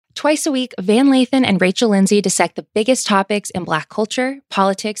Twice a week, Van Lathan and Rachel Lindsay dissect the biggest topics in Black culture,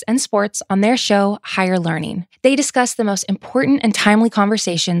 politics, and sports on their show, Higher Learning. They discuss the most important and timely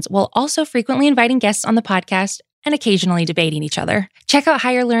conversations while also frequently inviting guests on the podcast and occasionally debating each other. Check out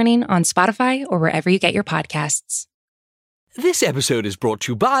Higher Learning on Spotify or wherever you get your podcasts. This episode is brought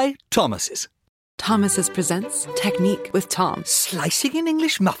to you by Thomas's. Thomas's presents Technique with Tom. Slicing an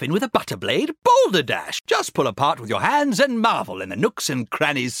English muffin with a butter blade? Boulder Dash! Just pull apart with your hands and marvel in the nooks and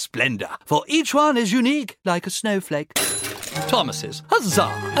crannies' splendor. For each one is unique, like a snowflake. Thomas's,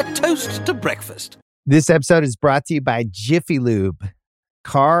 huzzah! A toast to breakfast. This episode is brought to you by Jiffy Lube.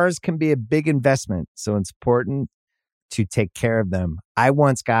 Cars can be a big investment, so it's important to take care of them. I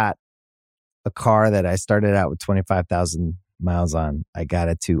once got a car that I started out with 25,000 miles on. I got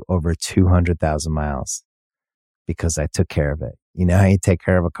it to over 200,000 miles because I took care of it. You know how you take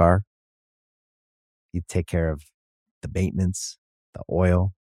care of a car? You take care of the maintenance, the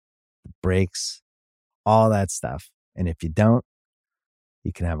oil, the brakes, all that stuff. And if you don't,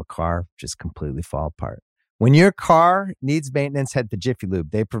 you can have a car just completely fall apart. When your car needs maintenance, head to Jiffy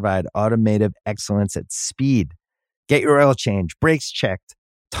Lube. They provide automotive excellence at speed. Get your oil change, brakes checked,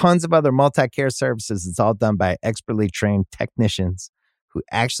 tons of other multi-care services. It's all done by expertly trained technicians who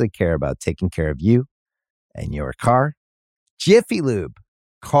actually care about taking care of you and your car. Jiffy Lube,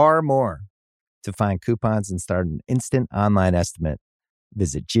 car more. To find coupons and start an instant online estimate,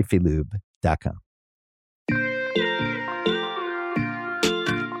 visit jiffylube.com.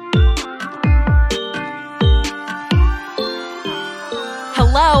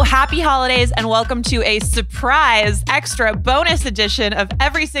 Hello, happy holidays, and welcome to a surprise extra bonus edition of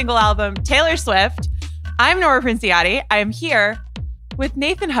every single album, Taylor Swift. I'm Nora Princiati. I am here with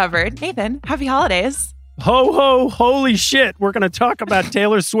Nathan Hubbard. Nathan, happy holidays. Ho, ho, holy shit. We're going to talk about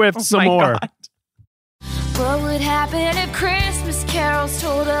Taylor Swift some more. God. What would happen if Christmas carols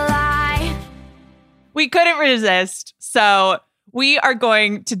told a lie? We couldn't resist, so we are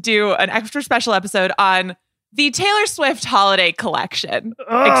going to do an extra special episode on the Taylor Swift Holiday Collection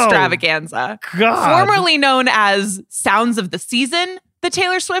extravaganza, formerly known as Sounds of the Season, the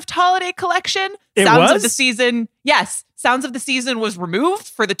Taylor Swift Holiday Collection. Sounds of the Season, yes. Sounds of the Season was removed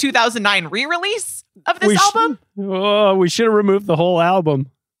for the 2009 re-release of this album. We should have removed the whole album.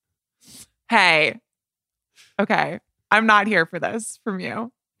 Hey, okay, I'm not here for this from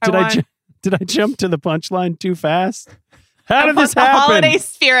you. Did I jump to the punchline too fast? How did this happen? The holiday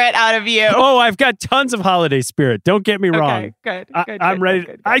spirit out of you. Oh, I've got tons of holiday spirit. Don't get me wrong. Good. I'm ready.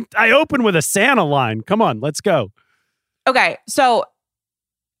 Good. I open with a Santa line. Come on, let's go. Okay, so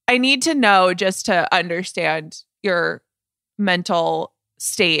I need to know, just to understand your mental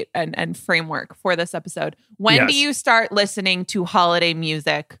state and framework for this episode. When do you start listening to holiday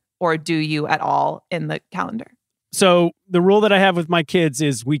music, or do you at all in the calendar? So the rule that I have with my kids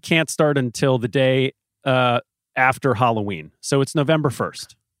is we can't start until the day after Halloween. So it's November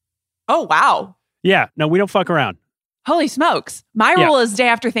 1st. Oh, wow. Yeah. No, we don't fuck around. Holy smokes. My rule is day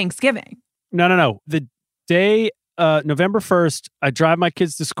after Thanksgiving. No. The day, November 1st, I drive my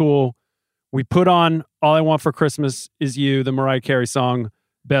kids to school. We put on All I Want for Christmas Is You, the Mariah Carey song,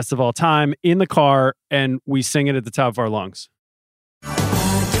 best of all time, in the car, and we sing it at the top of our lungs.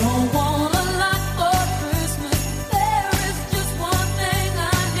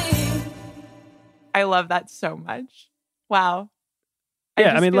 I love that so much. Wow.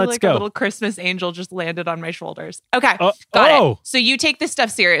 Yeah, let's go. A little Christmas angel just landed on my shoulders. Okay, got it. So you take this stuff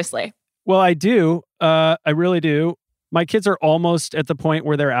seriously. Well, I do. I really do. My kids are almost at the point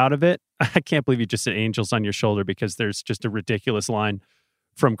where they're out of it. I can't believe you just said angels on your shoulder, because there's just a ridiculous line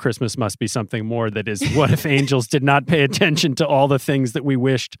from Christmas Must Be Something More that is, what if angels did not pay attention to all the things that we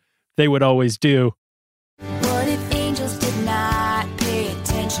wished they would always do? What if angels did not pay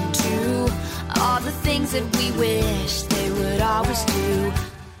attention to all the things that we wish they would always do?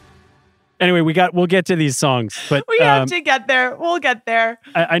 Anyway, we'll get to these songs, but we have to get there. We'll get there.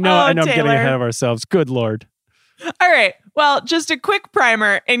 I know I'm Taylor. getting ahead of ourselves. Good Lord. All right. Well, just a quick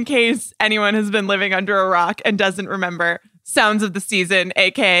primer in case anyone has been living under a rock and doesn't remember Sounds of the Season,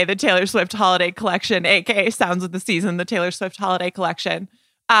 aka the Taylor Swift Holiday Collection, aka Sounds of the Season, the Taylor Swift Holiday Collection.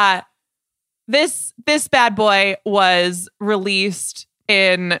 This bad boy was released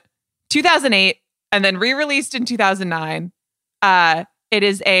in 2008 and then re-released in 2009. It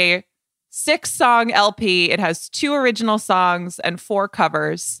is a 6-song LP. It has 2 original songs and 4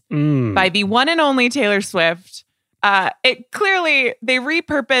 covers by the one and only Taylor Swift. They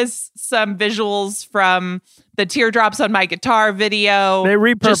repurpose some visuals from the Teardrops on My Guitar video. They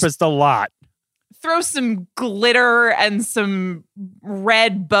repurposed a lot. Throw some glitter and some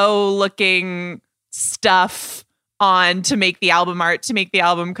red bow looking stuff on to make the album art, to make the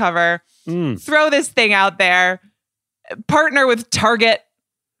album cover. Throw this thing out there, partner with Target,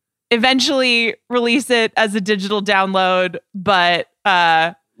 eventually release it as a digital download. But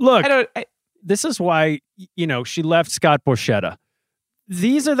look, this is why, she left Scott Borchetta.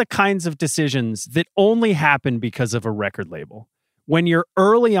 These are the kinds of decisions that only happen because of a record label. When you're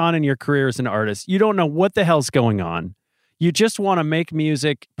early on in your career as an artist, you don't know what the hell's going on. You just want to make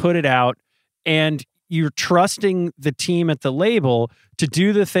music, put it out, and you're trusting the team at the label to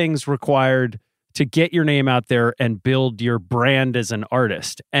do the things required to get your name out there and build your brand as an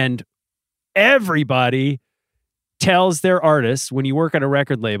artist. And everybody tells their artists, when you work at a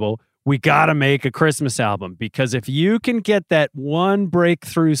record label, we got to make a Christmas album, because if you can get that one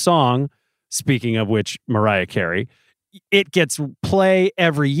breakthrough song, speaking of which, Mariah Carey, it gets play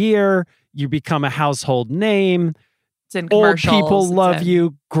every year. You become a household name. It's in Old commercials. people love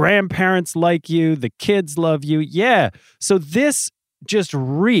you. Grandparents like you. The kids love you. Yeah. So this just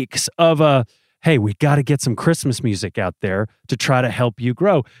reeks of hey, we got to get some Christmas music out there to try to help you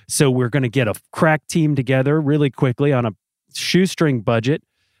grow. So we're going to get a crack team together really quickly on a shoestring budget.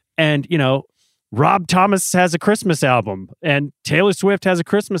 And, Rob Thomas has a Christmas album and Taylor Swift has a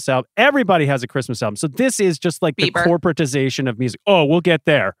Christmas album. Everybody has a Christmas album. So this is just like Bieber. The corporatization of music. Oh, we'll get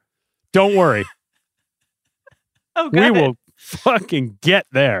there. Don't worry. We will fucking get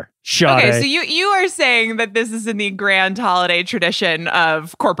there. Sade. Okay, so you are saying that this is in the grand holiday tradition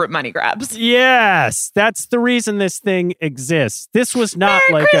of corporate money grabs. Yes, that's the reason this thing exists. This was not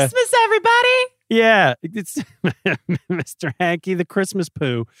Merry Christmas, everybody. Yeah, it's Mr. Hanky, the Christmas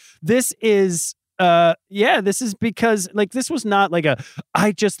poo. This is this is because this was not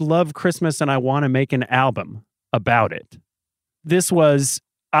I just love Christmas and I want to make an album about it. This was,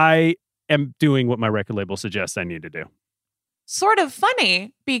 I am doing what my record label suggests I need to do. Sort of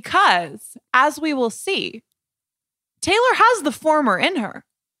funny because, as we will see, Taylor has the former in her.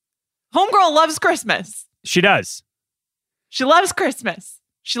 Homegirl loves Christmas. She does. She loves Christmas.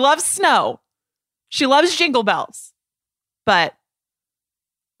 She loves snow. She loves jingle bells. But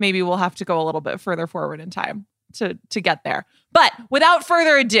maybe we'll have to go a little bit further forward in time to get there. But without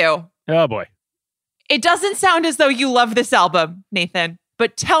further ado. Oh, boy. It doesn't sound as though you love this album, Nathan.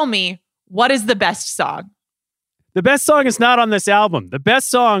 But tell me, what is the best song? The best song is not on this album. The best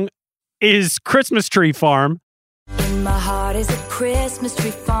song is Christmas Tree Farm. In my heart is a Christmas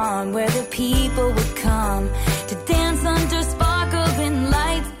tree farm where the people would come to dance under sparkling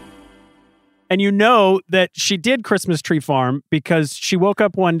lights. And you know that she did Christmas Tree Farm because she woke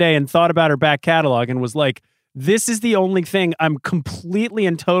up one day and thought about her back catalog and was like, this is the only thing I'm completely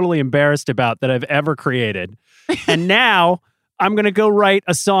and totally embarrassed about that I've ever created. And now I'm going to go write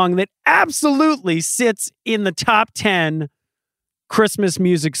a song that absolutely sits in the top 10 Christmas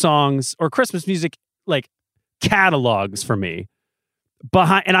music songs or Christmas music catalogs for me.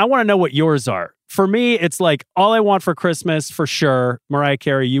 And I want to know what yours are. For me, it's All I Want for Christmas, for sure. Mariah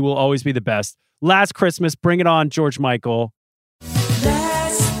Carey, You Will Always Be the Best. Last Christmas, Bring It On, George Michael.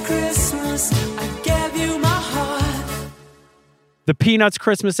 Last Christmas, I gave you my heart. The Peanuts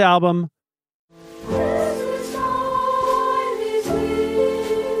Christmas album.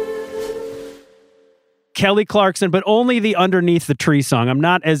 Kelly Clarkson, but only the Underneath the Tree song. I'm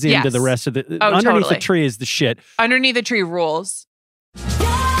not as into the rest of the... Underneath the Tree is the shit. Underneath the Tree rules.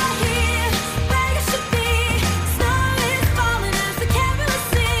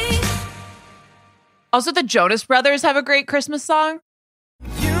 Also, the Jonas Brothers have a great Christmas song.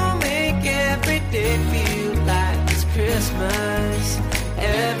 You make every day feel like it's Christmas.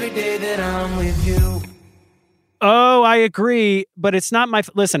 Every day that I'm with you. Oh, I agree, but it's not my...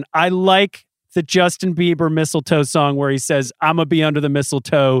 Listen, I like the Justin Bieber Mistletoe song where he says, I'm going to be under the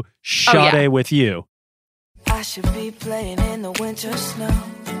mistletoe, Sade with you. I should be playing in the winter snow,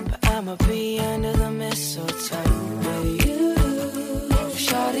 but I'm going to be under the mistletoe with you,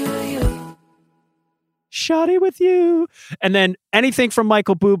 Sade with you. Sade with you. And then anything from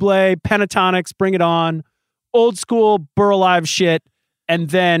Michael Bublé, Pentatonix, Bring It On, old school Burl Ives shit, and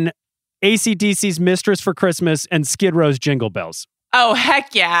then AC/DC's Mistress for Christmas and Skid Row's Jingle Bells. Oh,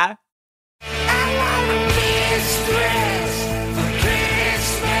 heck yeah.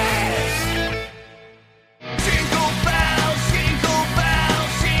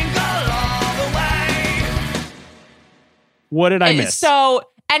 What did I miss? So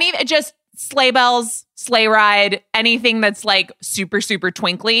just sleigh bells, sleigh ride, anything that's super, super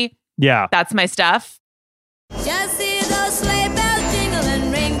twinkly. Yeah. That's my stuff. Just see those sleigh bells jingle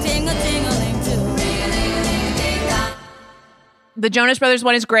and ring, tingle, tingling too. Ring-a-ling-a-ling-ding-dong. The Jonas Brothers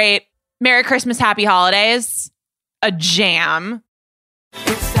one is great. Merry Christmas, Happy Holidays. A jam.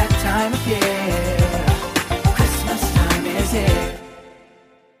 It's that time of year. Christmas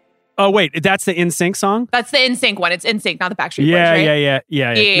Oh, wait, that's the NSYNC song? That's the NSYNC one. It's NSYNC, not the Backstreet Boys, Yeah, right?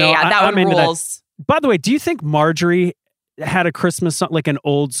 yeah. No, that I'm one into rules. That. By the way, do you think Marjorie had a Christmas song, like an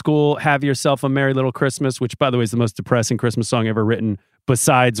old school "Have Yourself a Merry Little Christmas," which, by the way, is the most depressing Christmas song ever written,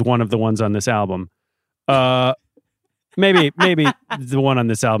 besides one of the ones on this album? Maybe the one on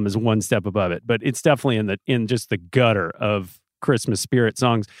this album is one step above it, but it's definitely in just the gutter of Christmas spirit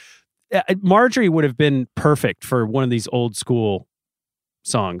songs. Marjorie would have been perfect for one of these old school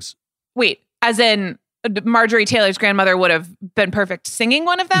songs. Wait, as in Marjorie Taylor's grandmother would have been perfect singing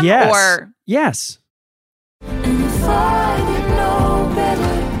one of them? Yes. Or yes. And if I didn't know better,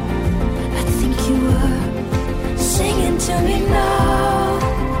 I think you were singing to me now.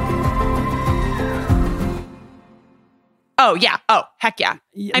 Oh, yeah. Oh, heck yeah.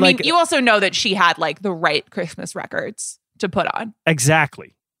 I mean, Like- you also know that she had like the right Christmas records to put on.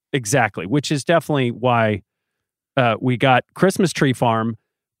 Exactly. Which is definitely why we got Christmas Tree Farm.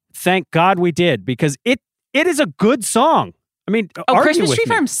 Thank God we did, because it is a good song. I mean, argue Christmas with Tree me.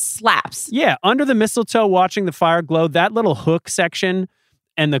 Farm slaps. Yeah, Under the Mistletoe, watching the fire glow, that little hook section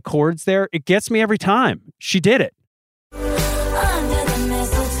and the chords there, it gets me every time. She did it. Under the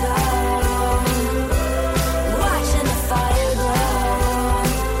mistletoe, watching the fire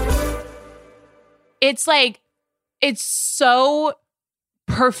glow. It's like, it's so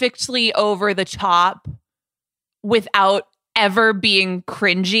perfectly over the top without ever being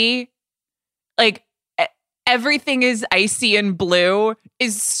cringy. Like, everything is icy and blue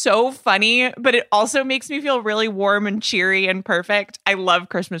is so funny, but it also makes me feel really warm and cheery and perfect. I love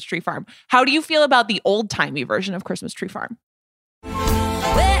Christmas Tree Farm. How do you feel about the old-timey version of Christmas Tree Farm?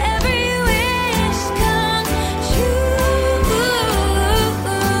 Where every wish comes true.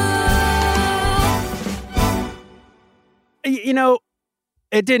 You know,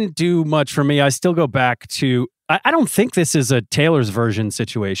 it didn't do much for me. I still go back to, I don't think this is a Taylor's version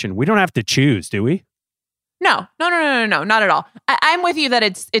situation. We don't have to choose, do we? No, not at all. I'm with you that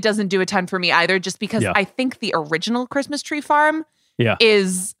it doesn't do a ton for me either, just because Yeah. I think the original Christmas Tree Farm Yeah.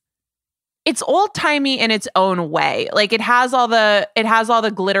 it's old timey in its own way. Like it has all the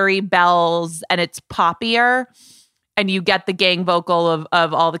glittery bells and it's poppier, and you get the gang vocal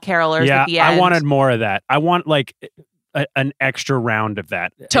of all the carolers Yeah, at the end. I wanted more of that. I want like an extra round of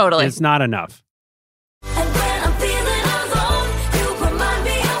that. Totally. It's not enough. And when I'm feeling alone, you remind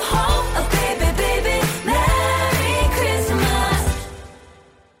me of home. Oh, baby, baby, Merry Christmas.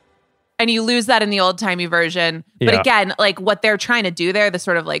 And you lose that in the old timey version. But Yeah. again, like what they're trying to do there, the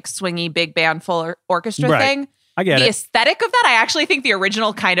sort of like swingy big band full orchestra Right. thing. I get the it. aesthetic of that, I actually think the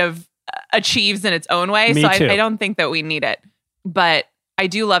original kind of achieves in its own way. Me So too. I don't think that we need it. But I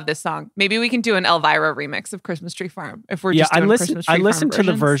do love this song. Maybe we can do an Elvira remix of Christmas Tree Farm if we're just doing Christmas Tree I Farm listened to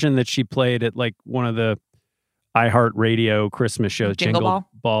the versions. version that she played at like one of the iHeartRadio Christmas shows, Jingle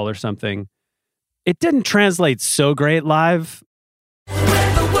Ball or something. It didn't translate so great live. When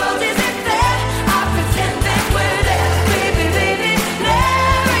the world isn't there, I pretend that we're there. Baby, baby,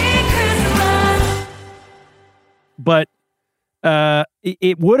 Merry Christmas. But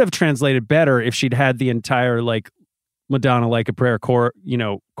it would have translated better if she'd had the entire like Madonna Like a Prayer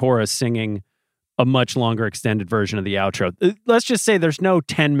chorus singing a much longer extended version of the outro. Let's just say there's no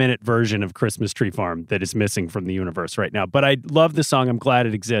 10-minute version of Christmas Tree Farm that is missing from the universe right now. But I love the song. I'm glad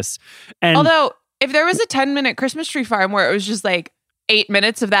it exists. And Although, if there was a 10-minute Christmas Tree Farm where it was just like 8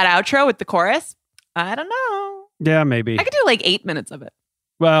 minutes of that outro with the chorus, I don't know. yeah, maybe. I could do like 8 minutes of it.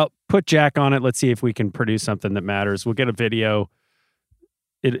 Well, put Jack on it. Let's see if we can produce something that matters. We'll get a video.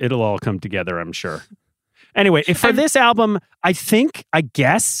 It'll all come together, I'm sure. Anyway, for this album, I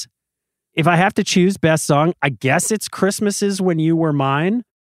guess, if I have to choose best song, I guess it's Christmases When You Were Mine.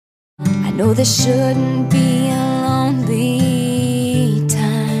 I know this shouldn't be a lonely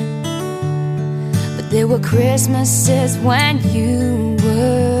time, but there were Christmases when you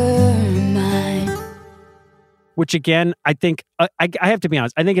were mine. Which again, I think, I have to be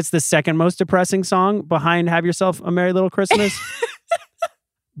honest, I think it's the second most depressing song behind Have Yourself a Merry Little Christmas.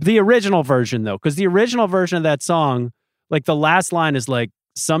 The original version, though, because the original version of that song, like the last line is like,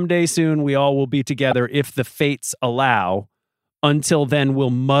 someday soon we all will be together if the fates allow. Until then, we'll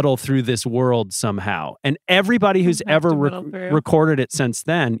muddle through this world somehow. And everybody who's Have ever to muddle through. recorded it since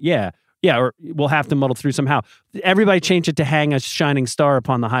then, or we'll have to muddle through somehow. Everybody changed it to hang a shining star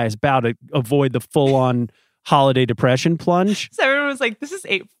upon the highest bough to avoid the full-on holiday depression plunge. So everyone was like, this is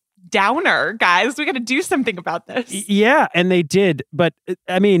a downer, guys. We got to do something about this. Yeah, and they did. But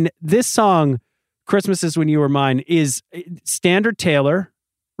I mean, this song, Christmases When You Were Mine, is standard Taylor,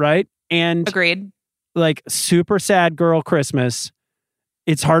 right? And Agreed. like super sad girl Christmas.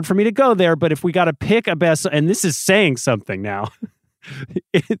 It's hard for me to go there, but if we got to pick a best, and this is saying something now,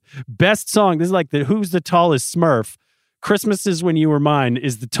 Best song. This is like the Who's the Tallest Smurf. Christmas Is When You Were Mine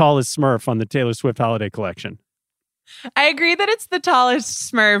is the tallest Smurf on the Taylor Swift Holiday Collection. I agree that it's the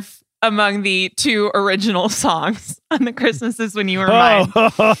tallest Smurf among the 2 original songs on the Christmas Is When You Were Mine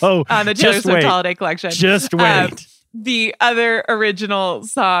on the Taylor Swift Holiday Collection. Just wait. The other original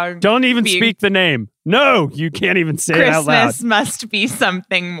song. Don't even speak the name. No, you can't even say it out loud. Christmas Must Be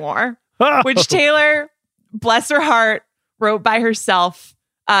Something More, which Taylor, bless her heart, wrote by herself.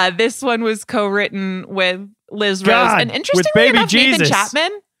 This one was co-written with Liz Rose. And interestingly enough, Nathan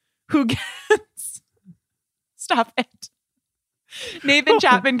Chapman, who gets... Stop it. Nathan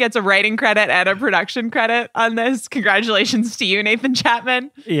Chapman gets a writing credit and a production credit on this. Congratulations to you, Nathan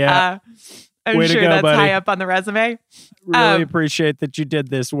Chapman. Yeah. I'm Way sure to go, that's buddy. high up on the resume. Really appreciate that you did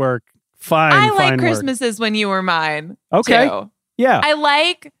this work. I like fine Christmas work. Is When You Were Mine. Okay. Too. Yeah.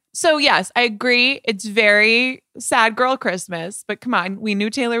 So yes, I agree. It's very sad girl Christmas, but come on, we knew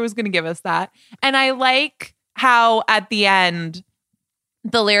Taylor was going to give us that. And I like how at the end,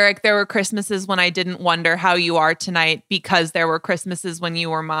 the lyric, there were Christmases when I didn't wonder how you are tonight because there were Christmases when you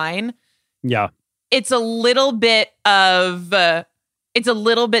were mine. Yeah. It's a little bit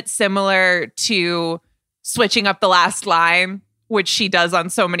similar to switching up the last line, which she does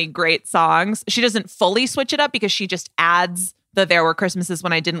on so many great songs. She doesn't fully switch it up because she just adds the there were Christmases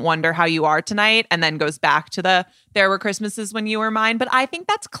when I didn't wonder how you are tonight and then goes back to the there were Christmases when you were mine. But I think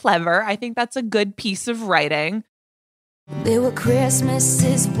that's clever. I think that's a good piece of writing. There were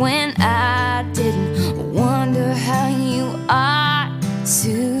Christmases when I didn't wonder how you are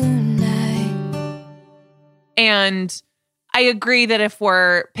tonight. And I agree that if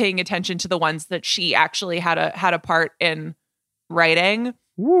we're paying attention to the ones that she actually had a part in writing,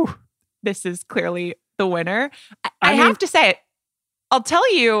 Woo. This is clearly the winner. I have to say it. I'll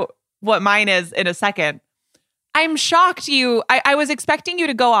tell you what mine is in a second. I'm shocked I was expecting you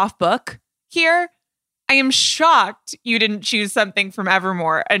to go off book here. I am shocked you didn't choose something from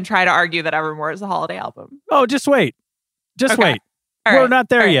Evermore and try to argue that Evermore is a holiday album. Oh, just wait. Just Okay. wait. We're not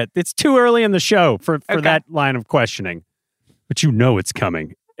there yet. It's too early in the show for that line of questioning. But you know it's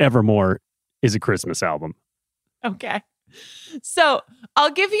coming. Evermore is a Christmas album. Okay. So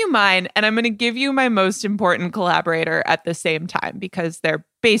I'll give you mine, and I'm going to give you my most important collaborator at the same time because they're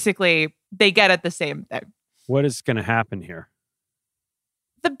basically, they get at the same thing. What is going to happen here?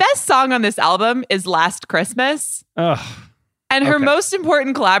 The best song on this album is Last Christmas. Ugh. And her most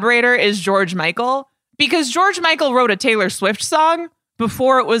important collaborator is George Michael because George Michael wrote a Taylor Swift song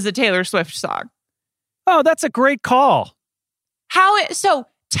before it was a Taylor Swift song. Oh, that's a great call. So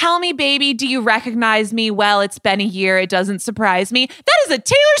tell me, baby, do you recognize me? Well, it's been a year. It doesn't surprise me. That is a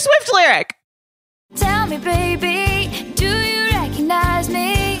Taylor Swift lyric. Tell me, baby, do you recognize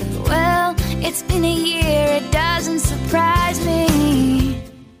me? Well, it's been a year. It doesn't surprise me.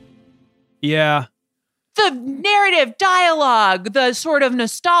 Yeah. The narrative dialogue, the sort of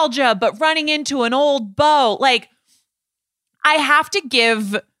nostalgia, but running into an old beau. Like, I have to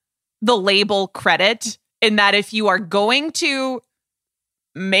give the label credit in that if you are going to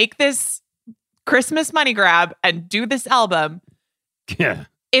make this Christmas money grab and do this album, Yeah.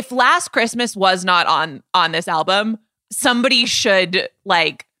 if Last Christmas was not on this album, somebody should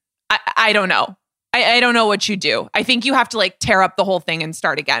I don't know. I don't know what you do. I think you have to tear up the whole thing and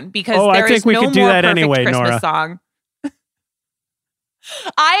start again because there is no more perfect Christmas Nora. song.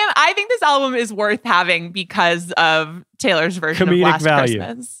 I think this album is worth having because of Taylor's version Comedic of Last value.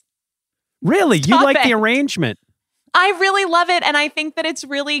 Christmas. Really? You Stop like it. the arrangement? I really love it, and I think that it's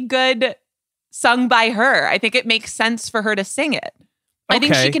really good sung by her. I think it makes sense for her to sing it. I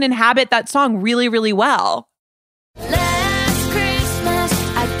think she can inhabit that song really, really well. Last Christmas,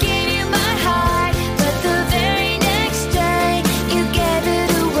 I gave you my heart, but the very next day, you gave it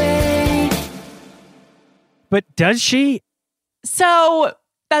away. But does she? So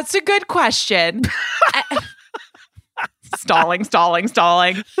that's a good question. Stalling.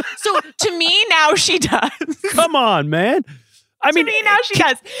 So to me, now she does. Come on, man. I mean, to me, now she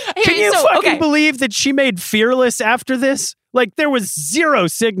does. Can you fucking believe that she made Fearless after this? There was zero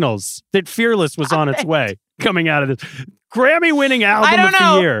signals that Fearless was on its way coming out of this. Grammy-winning album of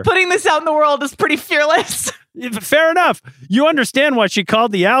the year. Putting this out in the world is pretty fearless. Fair enough. You understand why she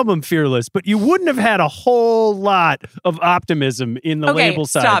called the album Fearless, but you wouldn't have had a whole lot of optimism in the label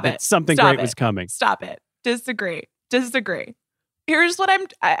side that something great was coming. Stop it. Disagree. Here's what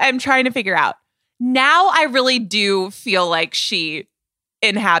I'm trying to figure out. Now I really do feel like she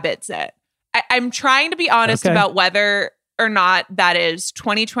inhabits it. I'm trying to be honest about whether or not that is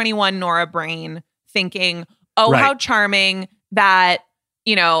 2021 Nora Brain thinking, how charming that,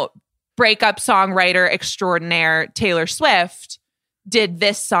 breakup songwriter extraordinaire Taylor Swift did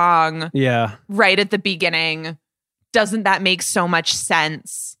this song Yeah. right at the beginning. Doesn't that make so much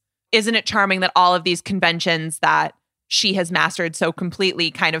sense? Isn't it charming that all of these conventions that she has mastered so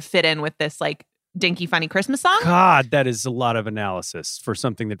completely kind of fit in with this like dinky, funny Christmas song? God, that is a lot of analysis for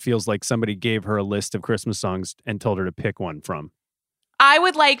something that feels like somebody gave her a list of Christmas songs and told her to pick one from. I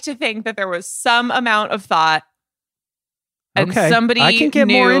would like to think that there was some amount of thought. And Okay. somebody I can get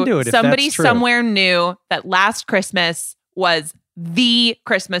knew, more into it if somebody that's true. somewhere knew that Last Christmas was the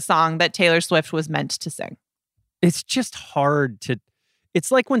Christmas song that Taylor Swift was meant to sing. It's just hard to.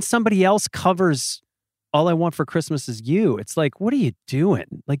 It's like when somebody else covers "All I Want for Christmas Is You." It's like, what are you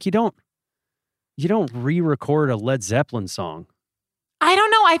doing? Like you don't re-record a Led Zeppelin song. I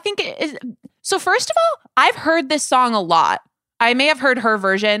don't know. I think it is. So first of all, I've heard this song a lot. I may have heard her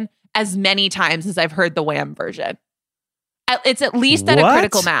version as many times as I've heard the Wham version. It's at least at a What?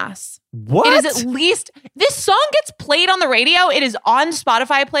 critical mass. What? It is at least, this song gets played on the radio. It is on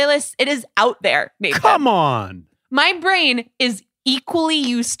Spotify playlists. It is out there, Nathan. Come on. My brain is equally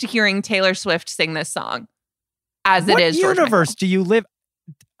used to hearing Taylor Swift sing this song as What it is George universe Michael. do you live?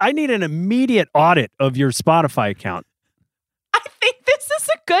 I need an immediate audit of your Spotify account. I think this is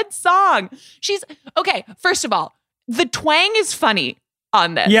a good song. She's, okay, first of all, the twang is funny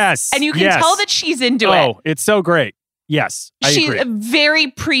on this. Yes. And you can yes. tell that she's into it. Oh, it's so great. Yes, I She's agree. very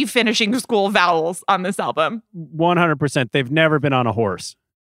pre-finishing school vowels on this album. 100%. They've never been on a horse.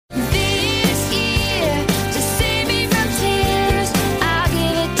 This year, to save me from tears, I'll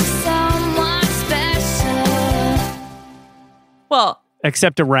give it to someone special. Well,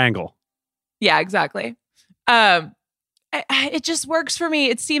 Except a wrangle. yeah, exactly. It just works for me.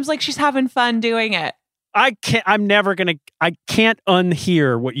 It seems like she's having fun doing it. I can't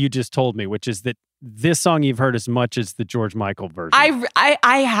unhear what you just told me, which is that this song you've heard as much as the George Michael version.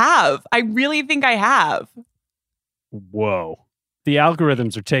 I have. I really think I have. Whoa. The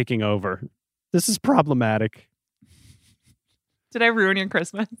algorithms are taking over. This is problematic. Did I ruin your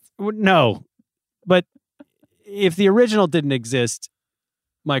Christmas? No. But if the original didn't exist,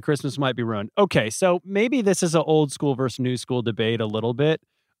 my Christmas might be ruined. Okay, so maybe this is an old school versus new school debate a little bit.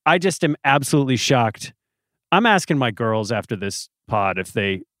 I just am absolutely shocked. I'm asking my girls after this pod if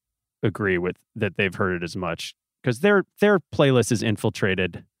they agree with that they've heard it as much, because their playlist is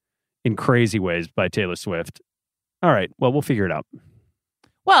infiltrated in crazy ways by Taylor Swift. All right, well, we'll figure it out.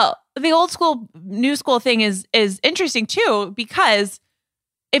 Well, the old school, new school thing is interesting too, because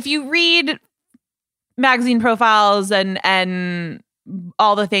if you read magazine profiles and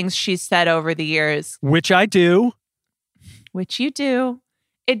all the things she's said over the years, Which I do. which you do,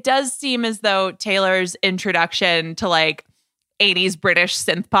 it does seem as though Taylor's introduction to like 80s British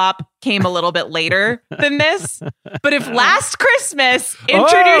synth pop came a little bit later than this. But if Last Christmas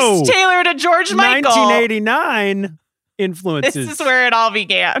introduced Taylor to George Michael, 1989 influences. this is where it all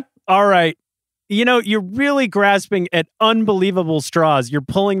began. All right. You know, you're really grasping at unbelievable straws. You're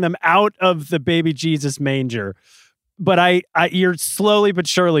pulling them out of the baby Jesus manger. But you're slowly but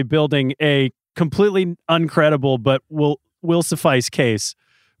surely building a completely uncredible but will suffice case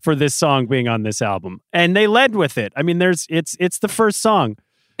for this song being on this album. And they led with it. I mean, it's the first song.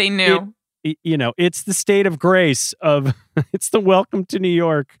 They knew. It's the state of grace of it's the welcome to New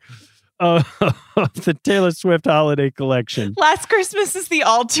York of the Taylor Swift holiday collection. Last Christmas is the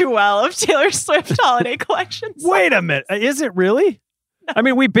all too well of Taylor Swift holiday collections. Wait a minute. Is it really? No. I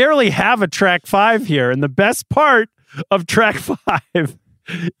mean, we barely have a track 5 here. And the best part of track 5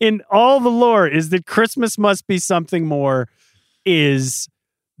 in all the lore is that Christmas Must Be Something More is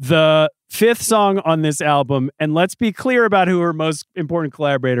the 5th song on this album. And let's be clear about who her most important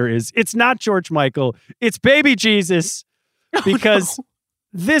collaborator is. It's not George Michael. It's Baby Jesus. Because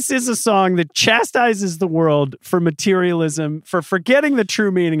this is a song that chastises the world for materialism, for forgetting the true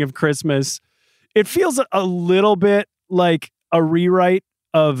meaning of Christmas. It feels a little bit like a rewrite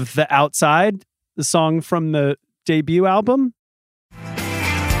of The Outside, the song from the debut album.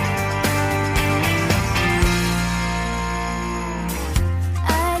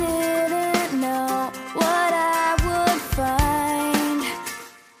 I didn't know what I would find.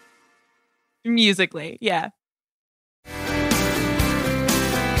 Musically, yeah.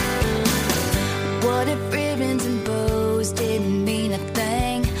 What if ribbons and bows didn't mean a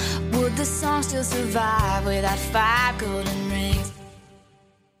thing? Would the song still survive without 5 golden rings?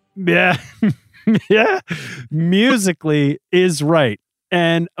 Yeah. Yeah. Musically is right.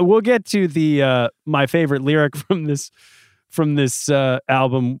 And we'll get to the my favorite lyric from this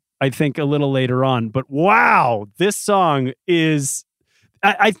album, I think, a little later on. But wow, this song is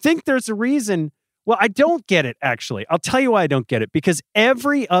I think there's a reason. Well, I don't get it, actually. I'll tell you why I don't get it. Because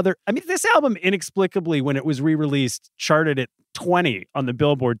this album inexplicably, when it was re-released, charted at 20 on the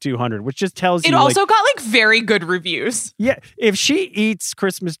Billboard 200, which just tells It you also got like very good reviews. yeah, if she eats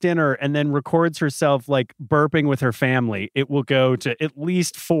Christmas dinner and then records herself like burping with her family, it will go to at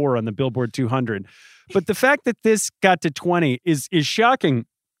least 4 on the Billboard 200. But the fact that this got to 20 is shocking.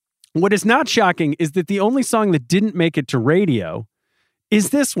 What is not shocking is that the only song that didn't make it to radio is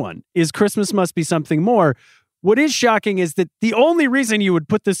this one, is Christmas Must Be Something More. What is shocking is that the only reason you would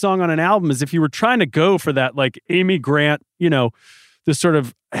put this song on an album is if you were trying to go for that, like Amy Grant, the sort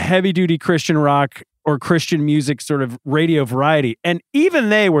of heavy duty Christian rock or Christian music sort of radio variety. And even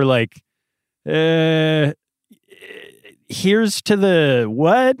they were like, here's to the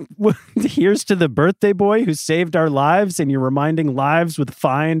what? Here's to the birthday boy who saved our lives, and you're reminding lives with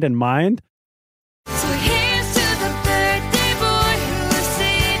find and mind. So here's to the birthday boy who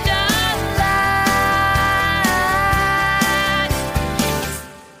saved our lives.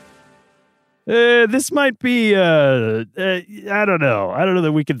 This might be, I don't know. I don't know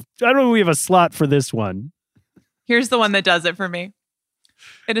if we have a slot for this one. Here's the one that does it for me.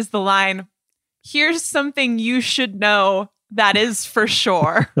 It is the line, "Here's something you should know, that is for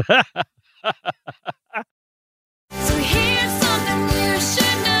sure." So here's something you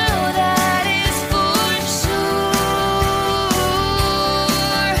should know, that is for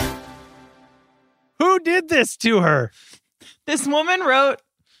sure. Who did this to her? This woman wrote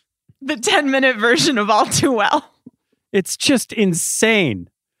the 10-minute version of All Too Well. It's just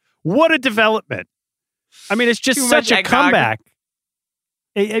insane. What a development. I mean, it's just Too such much a eggnog. comeback.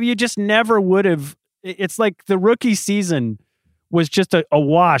 You just never would have. It's like the rookie season was just a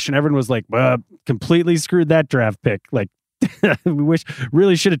wash, and everyone was like, well, completely screwed that draft pick. Like, we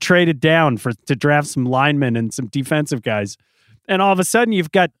really should have traded down to draft some linemen and some defensive guys. And all of a sudden,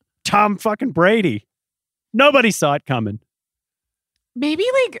 you've got Tom fucking Brady. Nobody saw it coming. Maybe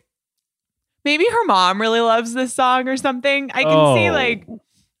her mom really loves this song or something. I can see, like,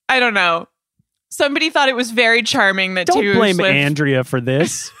 I don't know. Somebody thought it was very charming that Don't Taylor blame Swift Andrea for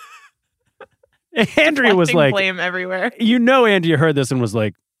this. Andrea was like, blame everywhere. Andrea heard this and was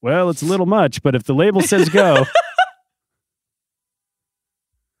like, well, it's a little much, but if the label says go.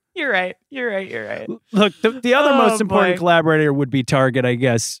 You're right. Look, the other most important boy. collaborator would be Target, I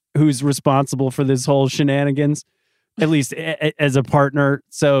guess, who's responsible for this whole shenanigans, at least as a partner.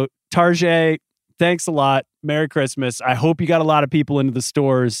 So, Target, thanks a lot. Merry Christmas. I hope you got a lot of people into the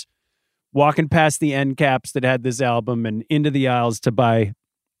stores walking past the end caps that had this album and into the aisles to buy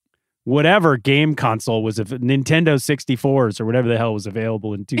whatever game console was, Nintendo 64s or whatever the hell was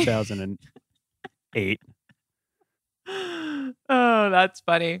available in 2008. Oh, that's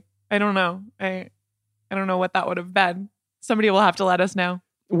funny. I don't know. I don't know what that would have been. Somebody will have to let us know.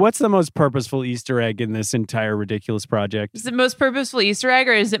 What's the most purposeful Easter egg in this entire ridiculous project? Is it most purposeful Easter egg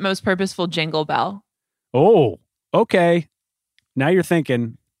or is it most purposeful Jingle Bell? Oh, okay. Now you're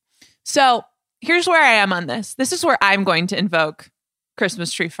thinking. So here's where I am on this. This is where I'm going to invoke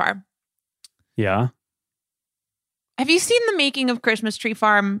Christmas Tree Farm. Yeah. Have you seen the making of Christmas Tree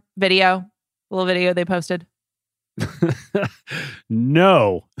Farm video? The little video they posted?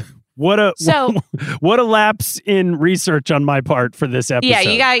 No. What a lapse in research on my part for this episode. Yeah,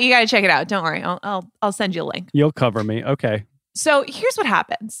 you got to check it out. Don't worry. I'll send you a link. You'll cover me. Okay. So here's what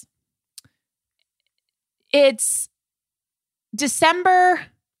happens. It's December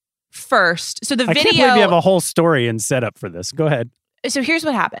 1st. So the I video. can't believe you have a whole story and setup for this. Go ahead. So here's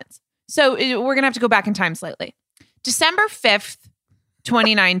what happens. So we're going to have to go back in time slightly. December 5th,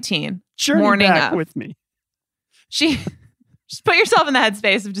 2019. Journey morning back of. with me. Just put yourself in the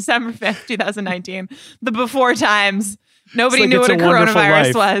headspace of December 5th, 2019. The before times. Nobody It's like knew It's what a a Wonderful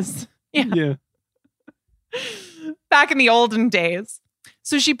coronavirus Life. was. Yeah. Yeah. Back in the olden days.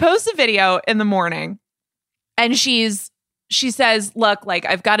 So she posts a video in the morning and she says, look, like,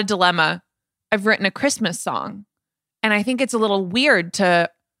 I've got a dilemma. I've written a Christmas song and I think it's a little weird to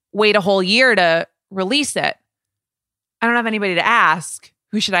wait a whole year to release it. I don't have anybody to ask.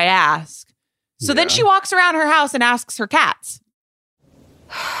 Who should I ask? So then she walks around her house and asks her cats.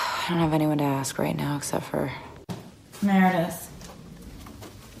 I don't have anyone to ask right now except for Meredith.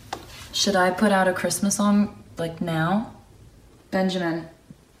 Should I put out a Christmas song, like, now? Benjamin,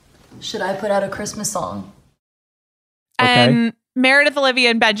 should I put out a Christmas song? And Meredith, Olivia,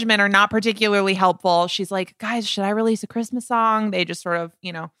 and Benjamin are not particularly helpful. She's like, guys, should I release a Christmas song? They just sort of,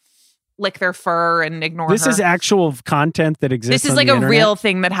 lick their fur and ignore her. This is actual content that exists. This is on like the a internet? real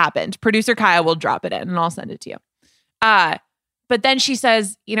thing that happened. Producer Kaya will drop it in and I'll send it to you. But then she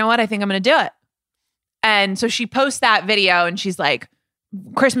says, you know what? I think I'm going to do it. And so she posts that video and she's like,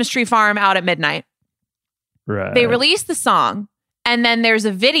 Christmas Tree Farm out at midnight. Right. They release the song and then there's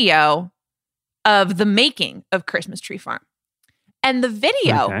a video of the making of Christmas Tree Farm. And the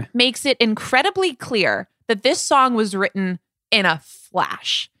video makes it incredibly clear that this song was written in a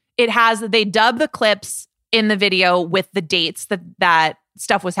flash. They dub the clips in the video with the dates that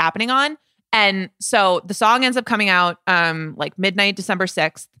stuff was happening on. And so the song ends up coming out like midnight, December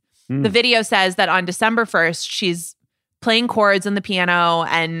 6th. The video says that on December 1st, she's playing chords on the piano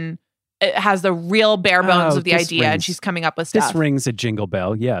and it has the real bare bones of the idea. And she's coming up with stuff. This rings a jingle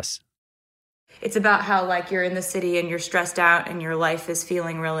bell. Yes. It's about how like you're in the city and you're stressed out and your life is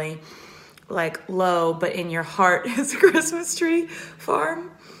feeling really like low, but in your heart is a Christmas tree farm.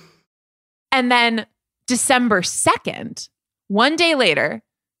 And then December 2nd, one day later,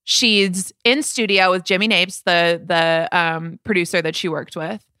 she's in studio with Jimmy Napes, the producer that she worked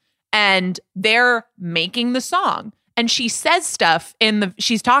with, and they're making the song. And she says stuff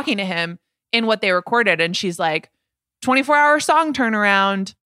she's talking to him in what they recorded. And she's like, 24-hour song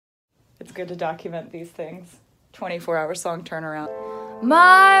turnaround. It's good to document these things. 24-hour song turnaround.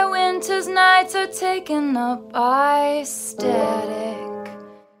 My winter's nights are taken up by static.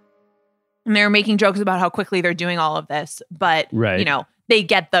 And they're making jokes about how quickly they're doing all of this. But, you know, they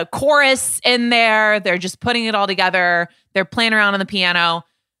get the chorus in there. They're just putting it all together. They're playing around on the piano.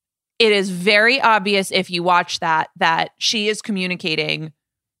 It is very obvious if you watch that she is communicating,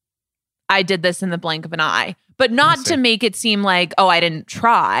 I did this in the blink of an eye. But not to make it seem like, oh, I didn't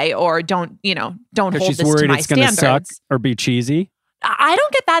try or don't hold this to my standards. She's worried it's going to suck or be cheesy. I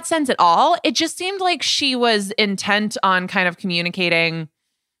don't get that sense at all. It just seemed like she was intent on kind of communicating,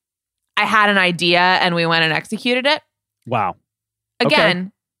 I had an idea and we went and executed it. Wow.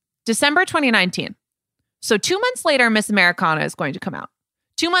 Again, December 2019. So 2 months later, Miss Americana is going to come out.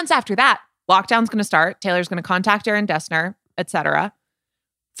 2 months after that, lockdown's going to start. Taylor's going to contact Aaron Dessner, etc.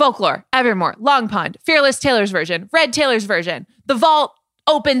 Folklore, Evermore, Long Pond, Fearless Taylor's version, Red Taylor's version. The vault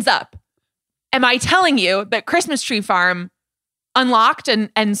opens up. Am I telling you that Christmas Tree Farm unlocked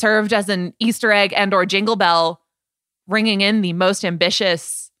and served as an Easter egg and or jingle bell, ringing in the most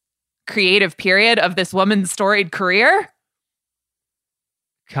ambitious creative period of this woman's storied career?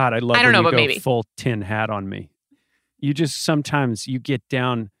 God, I love when you go full tin hat on me. You just sometimes you get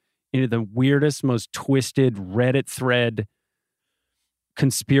down into the weirdest, most twisted Reddit thread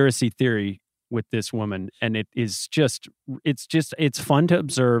conspiracy theory with this woman. And it's fun to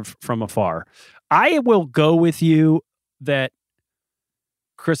observe from afar. I will go with you that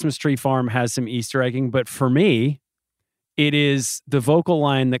Christmas Tree Farm has some Easter egging, but for me, it is the vocal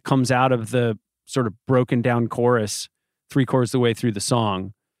line that comes out of the sort of broken down chorus 3/4 of the way through the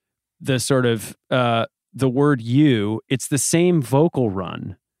song. The sort of, the word you, it's the same vocal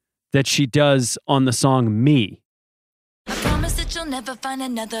run that she does on the song Me. I promise that you'll never find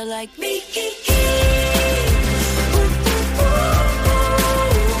another like me.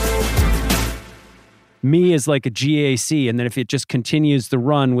 Me is like a GAC, and then if it just continues the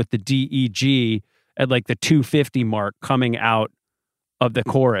run with the DEG at like the 250 mark coming out of the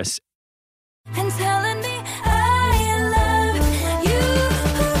chorus. And telling me I love you.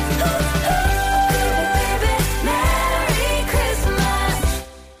 Baby, Merry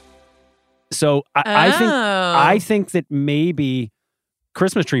Christmas. So I think that maybe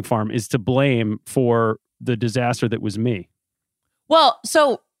Christmas Tree Farm is to blame for the disaster that was Me. Well,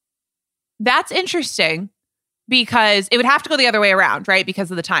 so that's interesting because it would have to go the other way around, right? Because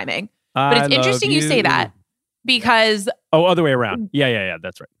of the timing. But it's interesting you say that because... Oh, other way around. Yeah.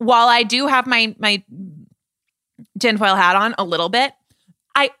 That's right. While I do have my tinfoil hat on a little bit,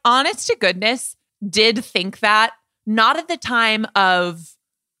 I honest to goodness did think that, not at the time of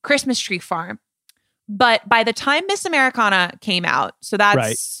Christmas Tree Farm, but by the time Miss Americana came out, so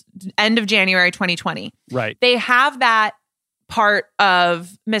that's end of January 2020. Right. They have that part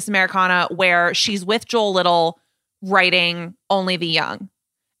of Miss Americana where she's with Joel Little writing Only the Young.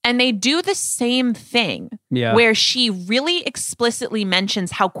 And they do the same thing where she really explicitly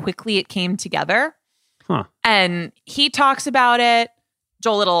mentions how quickly it came together. Huh. And he talks about it.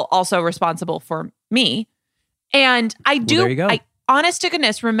 Joel Little also responsible for Me. And I honest to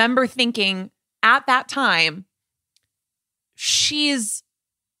goodness, remember thinking at that time, she's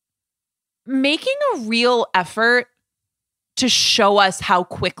making a real effort to show us how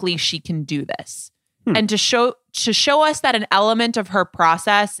quickly she can do this. And to show us that an element of her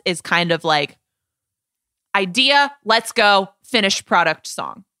process is kind of like idea, let's go, finished product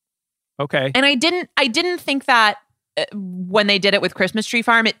song. Okay. And I didn't think that when they did it with Christmas Tree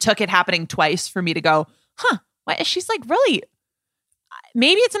Farm, it took it happening twice for me to go, what? She's like, really,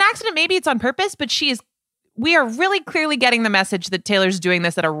 maybe it's an accident, maybe it's on purpose, but we are really clearly getting the message that Taylor's doing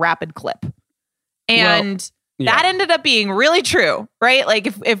this at a rapid clip. And that ended up being really true, right?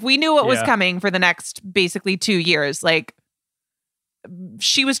 Like if we knew what was coming for the next basically 2 years, like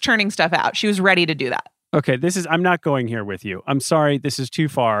she was churning stuff out. She was ready to do that. Okay, I'm not going here with you. I'm sorry, this is too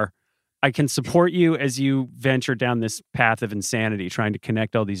far. I can support you as you venture down this path of insanity, trying to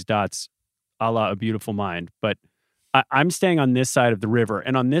connect all these dots a la A Beautiful Mind. But I'm staying on this side of the river.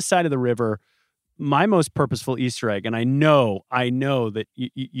 And on this side of the river, my most purposeful Easter egg, and I know that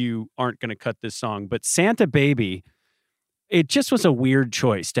you aren't going to cut this song, but Santa Baby, it just was a weird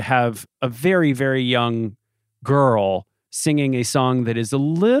choice to have a very, very young girl singing a song that is a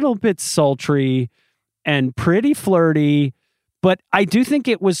little bit sultry and pretty flirty. But I do think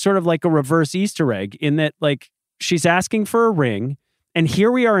it was sort of like a reverse Easter egg in that, like, she's asking for a ring. And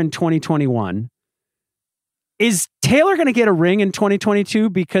here we are in 2021. Is Taylor going to get a ring in 2022?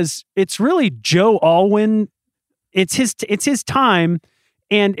 Because it's really Joe Alwyn. It's his time.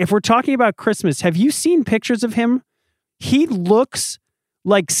 And if we're talking about Christmas, have you seen pictures of him? He looks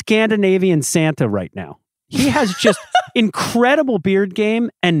like Scandinavian Santa right now. He has just incredible beard game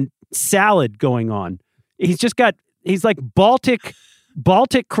and salad going on. He's like Baltic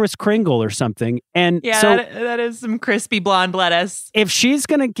Kris Kringle or something. And yeah, so that is some crispy blonde lettuce. If she's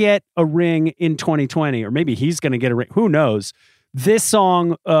going to get a ring in 2020, or maybe he's going to get a ring, who knows? This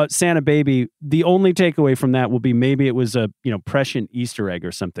song, Santa Baby, the only takeaway from that will be maybe it was a prescient Easter egg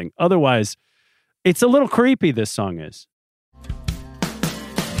or something. Otherwise, it's a little creepy, this song is.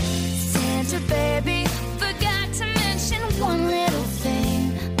 Santa Baby, forgot to mention one little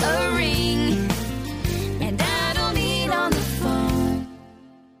thing, a ring.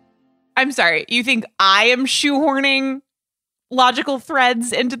 I'm sorry. You think I am shoehorning logical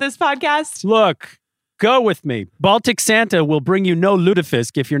threads into this podcast? Look, go with me. Baltic Santa will bring you no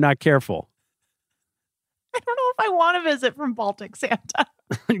lutefisk if you're not careful. I don't know if I want to visit from Baltic Santa.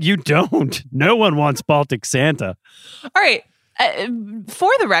 You don't. No one wants Baltic Santa. All right.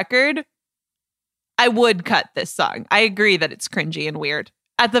 For the record, I would cut this song. I agree that it's cringy and weird.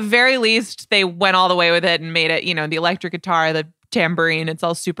 At the very least, they went all the way with it and made it, the electric guitar, the tambourine, it's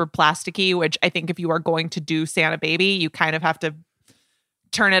all super plasticky, which I think if you are going to do Santa Baby, you kind of have to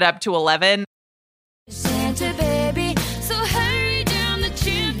turn it up to 11. Santa Baby, so hurry down the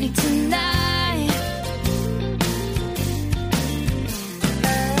chimney tonight.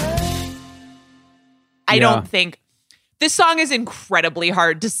 I don't think this song is incredibly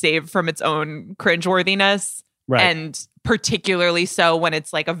hard to save from its own cringeworthiness, right? And particularly so when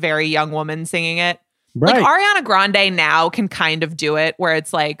it's like a very young woman singing it. Right. Like Ariana Grande now can kind of do it where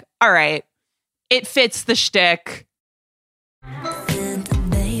it's like, all right, it fits the shtick. Santa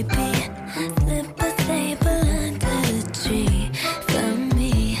Baby, slip a staple under the tree for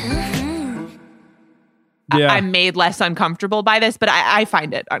me. Yeah. I'm made less uncomfortable by this, but I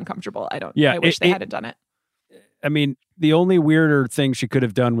find it uncomfortable. I wish they hadn't done it. I mean, the only weirder thing she could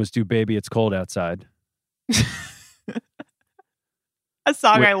have done was do Baby It's Cold Outside. A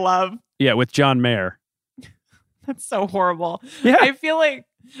song I love. Yeah, with John Mayer. That's so horrible. Yeah. I feel like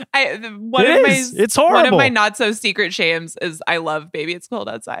it's horrible. One of my not so secret shames is I love Baby It's Cold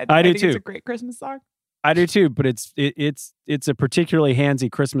Outside. I do think too. It's a great Christmas song. I do too, but it's a particularly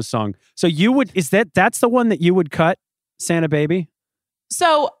handsy Christmas song. So that's the one that you would cut, Santa Baby?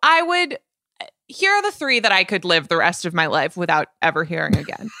 So here are the three that I could live the rest of my life without ever hearing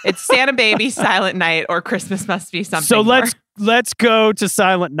again. It's Santa Baby, Silent Night, or Christmas Must Be Something. So let's go to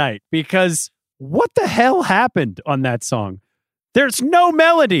Silent Night, because what the hell happened on that song? There's no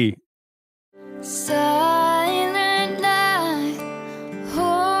melody. Silent night,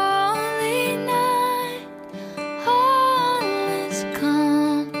 holy night, all is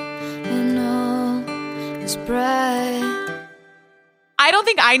calm and all is bright. I don't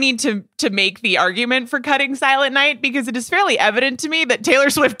think I need to make the argument for cutting Silent Night, because it is fairly evident to me that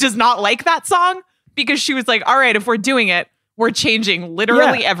Taylor Swift does not like that song, because she was like, all right, if we're doing it, we're changing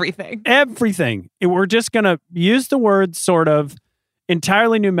literally everything. Everything. We're just going to use the words sort of,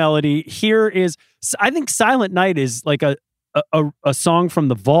 entirely new melody. Here is, I think Silent Night is like a song from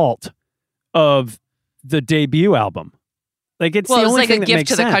the vault of the debut album. Like it's the only thing that makes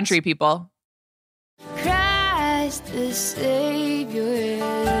sense. It's like a gift to the country people. Christ the Savior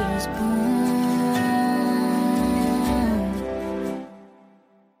is born.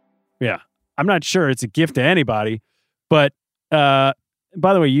 Yeah. I'm not sure it's a gift to anybody, but by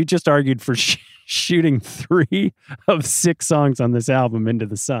the way, you just argued for shooting 3 of 6 songs on this album into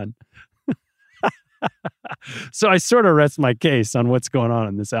the sun. So I sort of rest my case on what's going on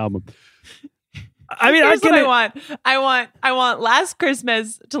in this album. I mean, I want Last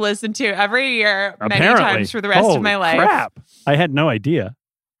Christmas to listen to every year, many times for the rest of my life. Crap. I had no idea.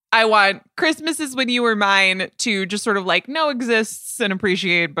 I want Christmas Is When You Were Mine to just sort of like know exists and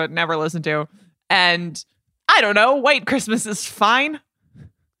appreciate, but never listen to. And I don't know. White Christmas is fine.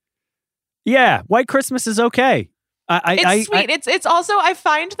 Yeah, White Christmas is okay. It's sweet. It's also, I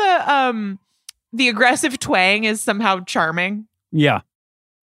find the aggressive twang is somehow charming. Yeah.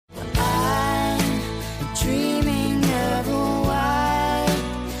 Dreaming of a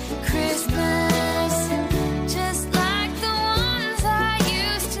white Christmas, just like the ones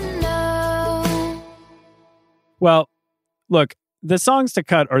I used to know. Well, look, the songs to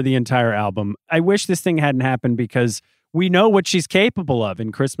cut are the entire album. I wish this thing hadn't happened because we know what she's capable of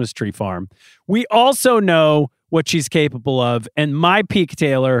in Christmas Tree Farm. We also know what she's capable of, and my peak,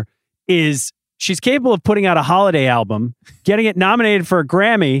 Taylor, is she's capable of putting out a holiday album, getting it nominated for a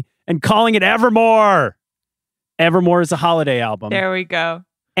Grammy, and calling it Evermore. Evermore is a holiday album. There we go.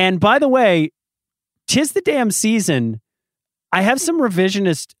 And by the way, 'Tis the Damn Season. I have some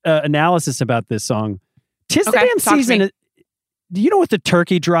revisionist analysis about this song. 'Tis the Damn Season. Do you know what the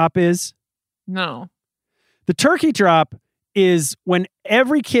turkey drop is? No. The turkey drop is when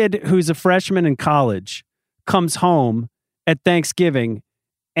every kid who's a freshman in college comes home at Thanksgiving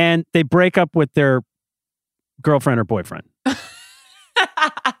and they break up with their girlfriend or boyfriend.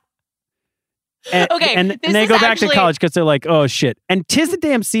 And they go back to college because they're like, oh shit. And 'Tis the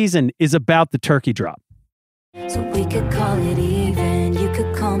Damn Season is about the turkey drop. So we could call it even. You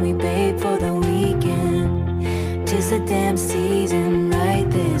could call me babe for the weekend. 'Tis the damn season right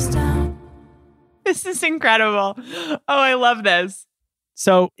this time. This is incredible. Oh, I love this.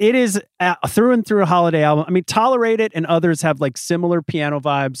 So it is through and through a holiday album. I mean, Tolerate It and others have like similar piano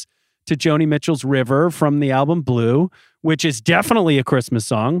vibes to Joni Mitchell's River from the album Blue, which is definitely a Christmas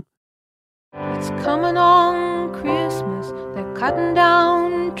song. It's coming on Christmas. They're cutting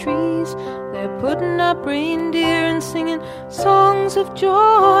down trees. They're putting up reindeer and singing songs of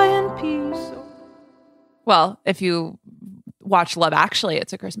joy and peace. Well, if you watch Love Actually,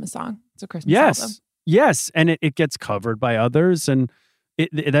 it's a Christmas song. It's a Christmas album. Yes, and it gets covered by others, and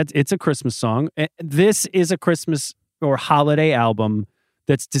it's a Christmas song. This is a Christmas or holiday album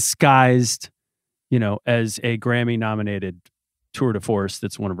that's disguised, as a Grammy-nominated tour de force.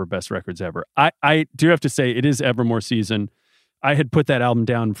 That's one of her best records ever. I do have to say, it is Evermore season. I had put that album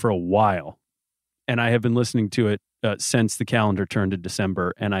down for a while, and I have been listening to it since the calendar turned to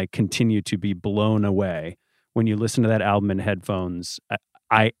December, and I continue to be blown away when you listen to that album in headphones.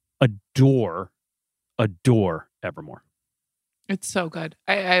 I adore Evermore. It's so good.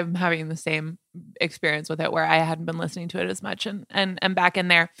 I'm having the same experience with it where I hadn't been listening to it as much and back in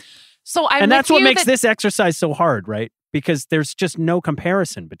there. So and that's what makes this exercise so hard, right? Because there's just no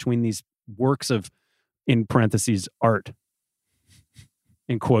comparison between these works of, in parentheses, art.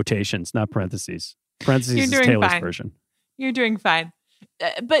 In quotations, not parentheses. Parentheses is Taylor's version. You're doing fine.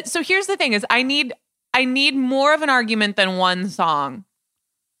 But so here's the thing: is I need more of an argument than one song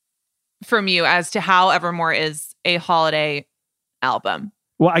from you as to how Evermore is a holiday album.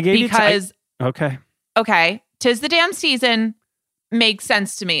 Well, I gave because okay. 'Tis the Damn Season makes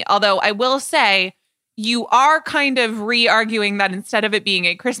sense to me. Although I will say you are kind of re-arguing that instead of it being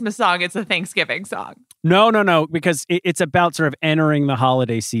a Christmas song, it's a Thanksgiving song. No, because it's about sort of entering the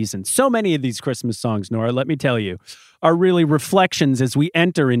holiday season. So many of these Christmas songs, Nora, let me tell you, are really reflections as we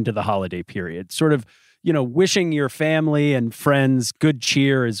enter into the holiday period. Sort of, wishing your family and friends good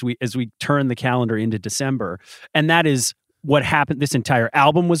cheer as we turn the calendar into December. And that is what happened. This entire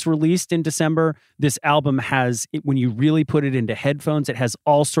album was released in December. This album has, when you really put it into headphones, it has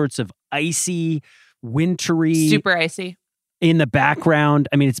all sorts of icy, wintry, super icy in the background.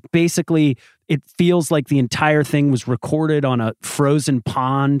 I mean, it's basically, it feels like the entire thing was recorded on a frozen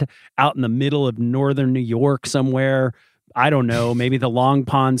pond out in the middle of northern New York somewhere. I don't know, maybe the Long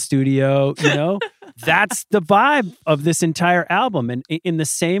Pond studio, That's the vibe of this entire album. And in the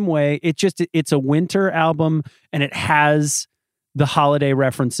same way, it's a winter album and it has the holiday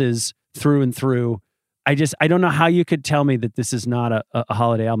references through and through. I don't know how you could tell me that this is not a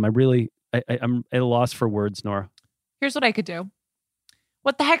holiday album. I'm at a loss for words, Nora. Here's what I could do.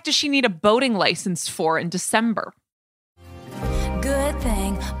 What the heck does she need a boating license for in December? Good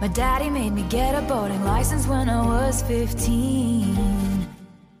thing my daddy made me get a boating license when I was 15.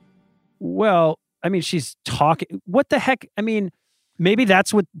 Well, I mean, she's talking. What the heck? I mean, maybe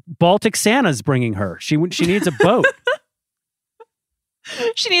that's what Baltic Santa's bringing her. She needs a boat.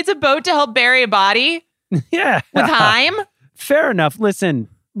 She needs a boat to help bury a body? Yeah. With Haim? Fair enough. Listen,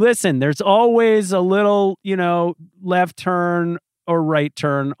 there's always a little, left turn or right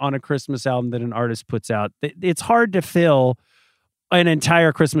turn on a Christmas album that an artist puts out. It's hard to fill an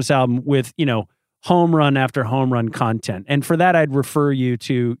entire Christmas album with, home run after home run content. And for that, I'd refer you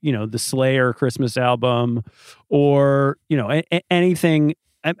to, the Slayer Christmas album or, anything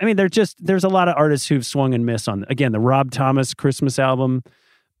I mean, there's a lot of artists who've swung and missed on, again, the Rob Thomas Christmas album.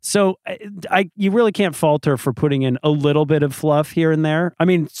 So you really can't fault her for putting in a little bit of fluff here and there. I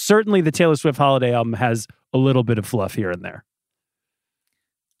mean, certainly the Taylor Swift holiday album has a little bit of fluff here and there.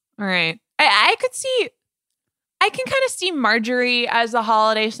 All right. I can kind of see Marjorie as a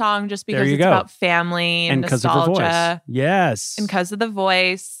holiday song just because it's about family and nostalgia. Because of her voice. Yes. And because of the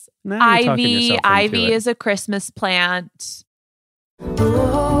voice. Now you're talking yourself into Ivy it. is a Christmas plant.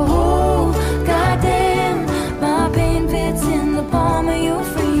 Oh, goddamn, my pain fits in the palm of your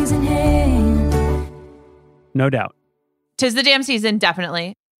freezing hand. No doubt. 'Tis the damn season,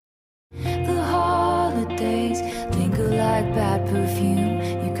 definitely. The holidays linger like bad perfume.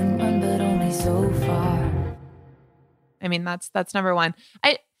 You can run, but only so far. I mean, that's number one.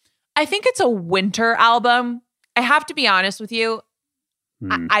 I think it's a winter album. I have to be honest with you.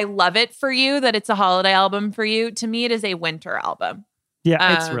 I love it for you that it's a holiday album for you. To me, it is a winter album.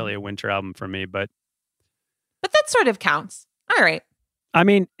 Yeah, it's really a winter album for me, but that sort of counts. All right. I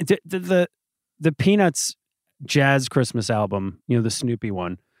mean, the Peanuts jazz Christmas album, the Snoopy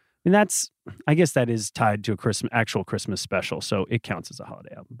one. I mean, I guess that is tied to a actual Christmas special, so it counts as a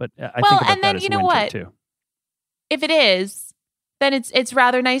holiday album. But I think about that as winter too. If it is, then it's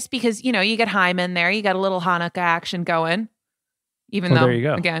rather nice because you get Haim in there, you got a little Hanukkah action going. Even though, there you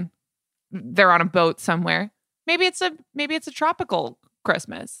go. Again, they're on a boat somewhere. Maybe it's a tropical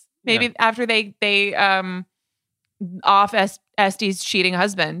Christmas. Maybe after they off Este's cheating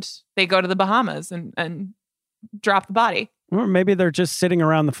husband, they go to the Bahamas and drop the body. Or maybe they're just sitting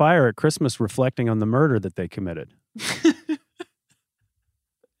around the fire at Christmas reflecting on the murder that they committed.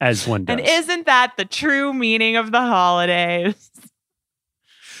 As one does. And isn't that the true meaning of the holidays?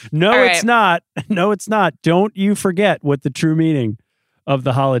 No, it's not. No, it's not. Don't you forget what the true meaning of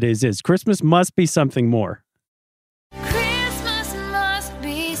the holidays is. Christmas must be something more. Christmas must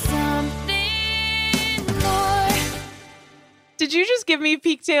be something more. Did you just give me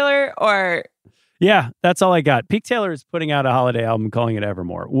Peak Taylor or? Yeah, that's all I got. Peak Taylor is putting out a holiday album calling it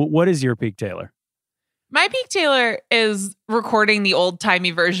Evermore. What is your Peak Taylor? My Peak Taylor is recording the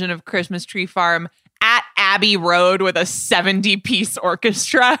old-timey version of Christmas Tree Farm at Abbey Road with a 70-piece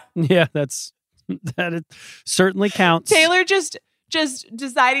orchestra. Yeah, that certainly counts. Taylor just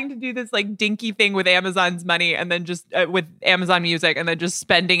deciding to do this like dinky thing with Amazon's money and then just with Amazon Music and then just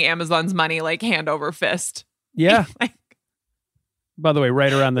spending Amazon's money like hand over fist. Yeah. By the way,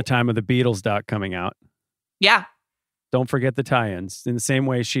 right around the time of the Beatles doc coming out. Yeah. Don't forget the tie-ins. In the same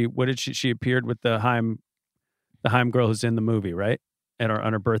way she appeared with the Haim girl who's in the movie, right?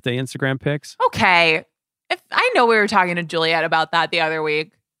 On her birthday Instagram pics. Okay. I know we were talking to Juliet about that the other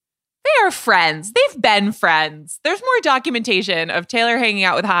week. They are friends. They've been friends. There's more documentation of Taylor hanging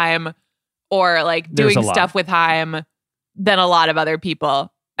out with Haim or like doing stuff with Haim than a lot of other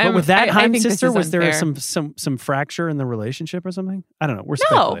people. But with that Haim sister, was there some fracture in the relationship or something? I don't know. We're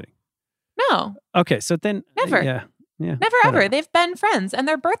speculating. No. Okay, so then never. Yeah. Never ever. They've been friends and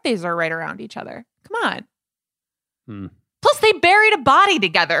their birthdays are right around each other. Come on. Plus, they buried a body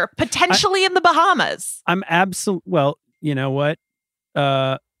together, potentially in the Bahamas. I'm well, you know what?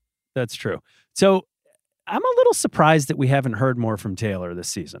 That's true. So I'm a little surprised that we haven't heard more from Taylor this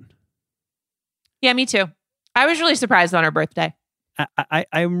season. Yeah, me too. I was really surprised on her birthday.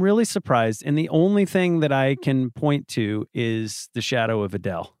 I'm really surprised. And the only thing that I can point to is the shadow of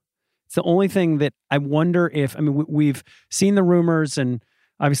Adele. It's the only thing that I wonder if, we've seen the rumors and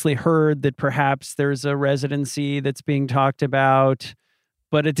obviously heard that perhaps there's a residency that's being talked about,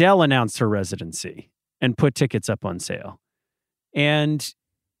 but Adele announced her residency and put tickets up on sale. And,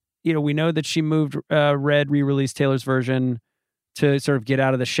 we know that she moved Red, re-released Taylor's version to sort of get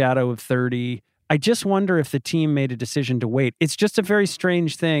out of the shadow of 30. I just wonder if the team made a decision to wait. It's just a very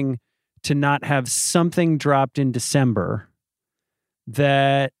strange thing to not have something dropped in December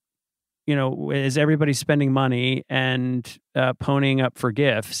that, as everybody's spending money and ponying up for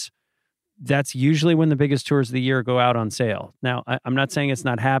gifts, that's usually when the biggest tours of the year go out on sale. Now, I'm not saying it's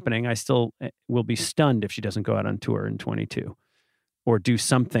not happening. I still will be stunned if she doesn't go out on tour in 22 or do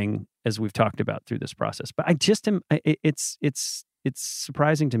something as we've talked about through this process. But I just am, it's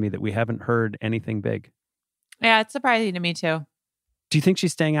surprising to me that we haven't heard anything big. Yeah, it's surprising to me too. Do you think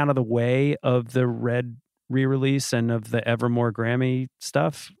she's staying out of the way of the Red re-release and of the Evermore Grammy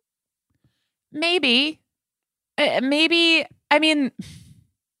stuff? Maybe. I mean,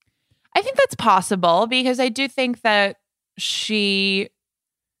 I think that's possible because I do think that she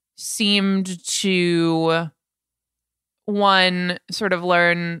seemed to sort of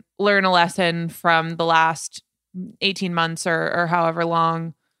learn a lesson from the last 18 months or however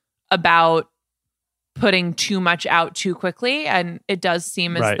long about putting too much out too quickly. And it does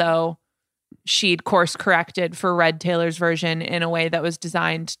seem as Right. though she'd course corrected for Red Taylor's version in a way that was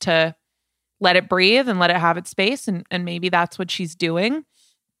designed to let it breathe and let it have its space. And maybe that's what she's doing.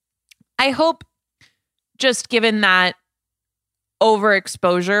 I hope, just given that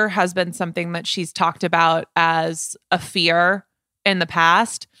overexposure has been something that she's talked about as a fear in the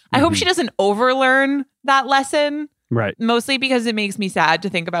past, I hope she doesn't overlearn that lesson. Right. Mostly because it makes me sad to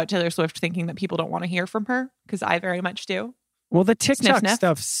think about Taylor Swift thinking that people don't want to hear from her, because I very much do. Well, the TikTok sniff.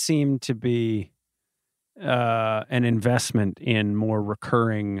 stuff seemed to be an investment in more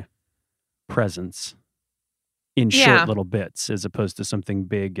recurring presence in short little bits, as opposed to something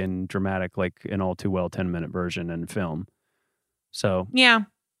big and dramatic like an all too well 10-minute version in film. So yeah,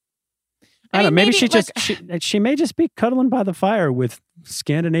 I don't know. Maybe she just she may just be cuddling by the fire with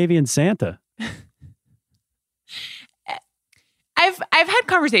Scandinavian Santa. I've had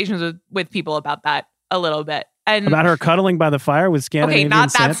conversations with people about that a little bit. And About her cuddling by the fire with Scandinavian okay,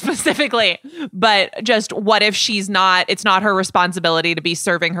 not Santa? that specifically, but just what if it's not her responsibility to be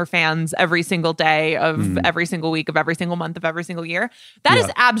serving her fans every single day of every single week of every single month of every single year? That is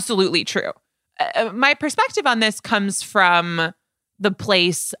absolutely true. My perspective on this comes from the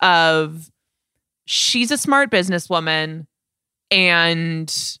place of she's a smart businesswoman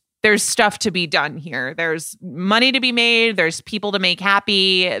and there's stuff to be done here. There's money to be made. There's people to make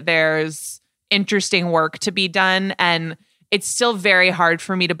happy. There's interesting work to be done. And it's still very hard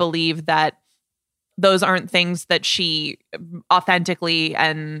for me to believe that those aren't things that she authentically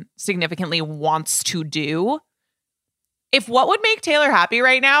and significantly wants to do. If what would make Taylor happy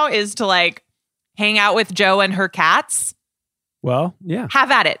right now is to like hang out with Joe and her cats, well, yeah. have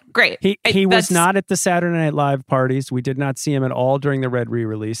at it. Great. He was not at the Saturday Night Live parties. We did not see him at all during the Red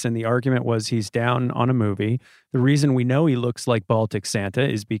re-release, and the argument was he's down on a movie. The reason we know he looks like Baltic Santa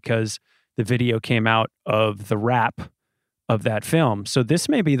is because the video came out of the wrap of that film. So this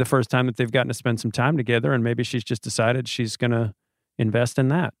may be the first time that they've gotten to spend some time together, and maybe she's just decided she's going to invest in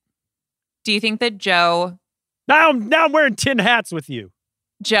that. Do you think that Joe... Now I'm wearing tin hats with you.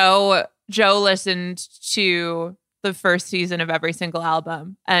 Joe listened to the first season of every single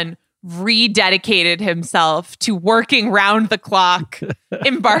album and rededicated himself to working round the clock,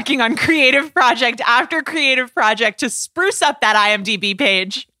 embarking on creative project after creative project to spruce up that IMDb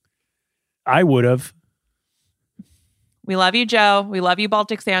page. I would have. We love you, Joe. We love you,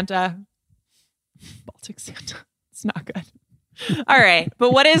 Baltic Santa. Baltic Santa. It's not good. All right.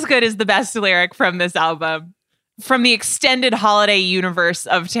 But what is good is the best lyric from this album, from the extended holiday universe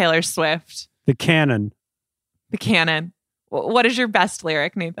of Taylor Swift. The canon. The canon. What is your best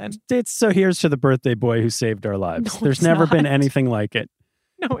lyric, Nathan? It's "So here's to the birthday boy who saved our lives." No, There's it's never not. been anything like it.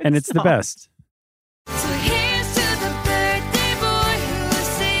 No, and it's not. the best. So here's to the birthday boy who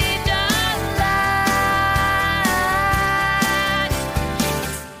saved our lives.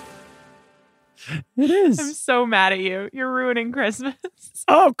 It is. I'm so mad at you. You're ruining Christmas.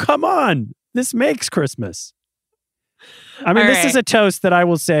 Oh, come on. This makes Christmas. I mean, All this right. is a toast that I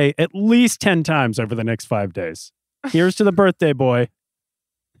will say at least 10 times over the next 5 days. Here's to the birthday boy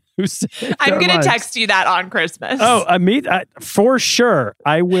who saved I'm our going to lives. text you that on Christmas. Oh, for sure.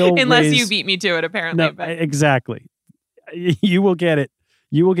 I will. Unless raise- you beat me to it, apparently. No, but exactly. You will get it.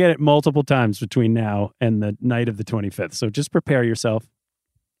 You will get it multiple times between now and the night of the 25th. So just prepare yourself.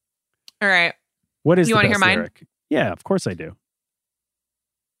 all right. What is You the wanna best hear mine? lyric? Yeah, of course I do.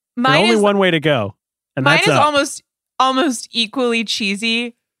 Mine There's only is one way to go. And mine that's is up. almost equally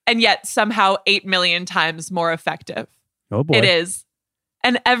cheesy and yet somehow 8 million times more effective. Oh boy. It is.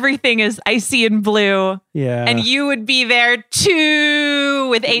 And everything is icy and blue. Yeah. And you would be there too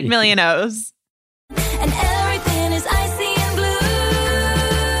with 8 million O's. And everything is icy and blue.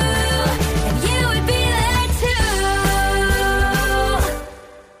 And you would be there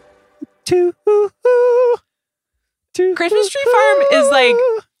too. Christmas Tree Farm is like,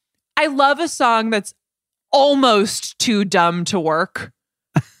 I love a song that's almost too dumb to work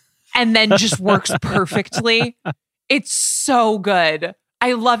and then just works perfectly. It's so good.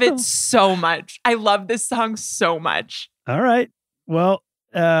 I love it so much. I love this song so much. All right. Well,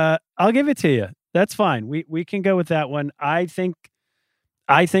 I'll give it to you. That's fine. We can go with that one. I think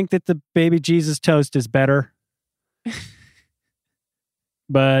that the Baby Jesus toast is better.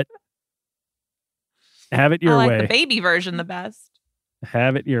 But have it your I like way. the baby version the best.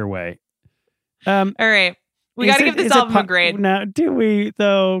 Have it your way. All right. We got to give this album a grade. Now, do we,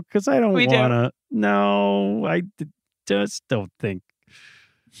 though? Because I don't We do. want to. No, just don't think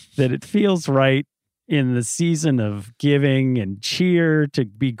that it feels right in the season of giving and cheer to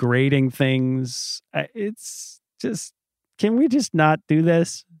be grading things. It's just, can we just not do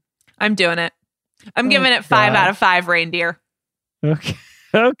this? I'm doing it. I'm giving it 5 out of 5 reindeer.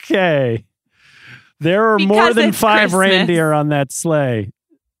 Okay. There are more than 5 reindeer on that sleigh,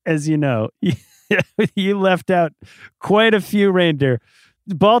 as you know. You left out quite a few reindeer.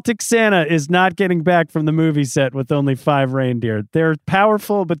 Baltic Santa is not getting back from the movie set with only 5 reindeer. They're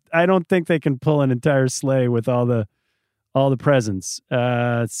powerful, but I don't think they can pull an entire sleigh with all the presents.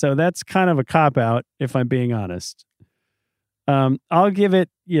 So that's kind of a cop-out, if I'm being honest. I'll give it,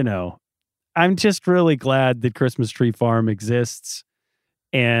 I'm just really glad that Christmas Tree Farm exists.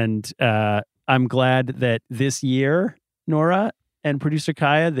 And I'm glad that this year, Nora and producer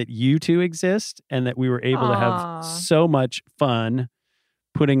Kaya, that you two exist and that we were able to have so much fun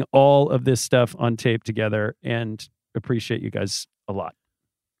putting all of this stuff on tape together, and appreciate you guys a lot.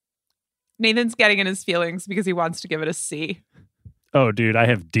 Nathan's getting in his feelings because he wants to give it a C. Oh, dude, I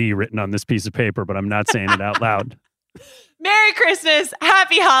have D written on this piece of paper, but I'm not saying it out loud. Merry Christmas.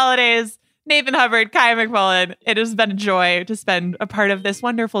 Happy holidays. Nathan Hubbard, Kaya McMullen. It has been a joy to spend a part of this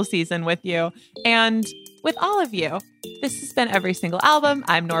wonderful season with you and with all of you. This has been Every Single Album.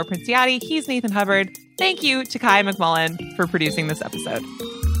 I'm Nora Princiati. He's Nathan Hubbard. Thank you to Kaya McMullen for producing this episode.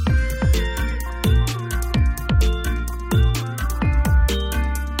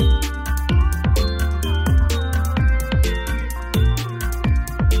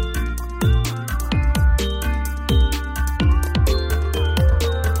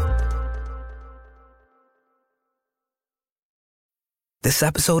 This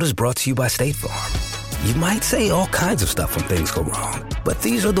episode is brought to you by State Farm. You might say all kinds of stuff when things go wrong, but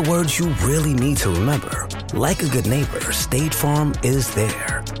these are the words you really need to remember. Like a good neighbor, State Farm is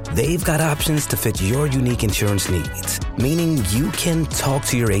there. They've got options to fit your unique insurance needs, meaning you can talk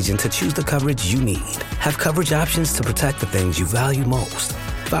to your agent to choose the coverage you need, have coverage options to protect the things you value most,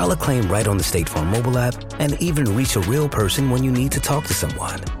 file a claim right on the State Farm mobile app, and even reach a real person when you need to talk to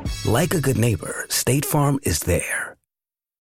someone. Like a good neighbor, State Farm is there.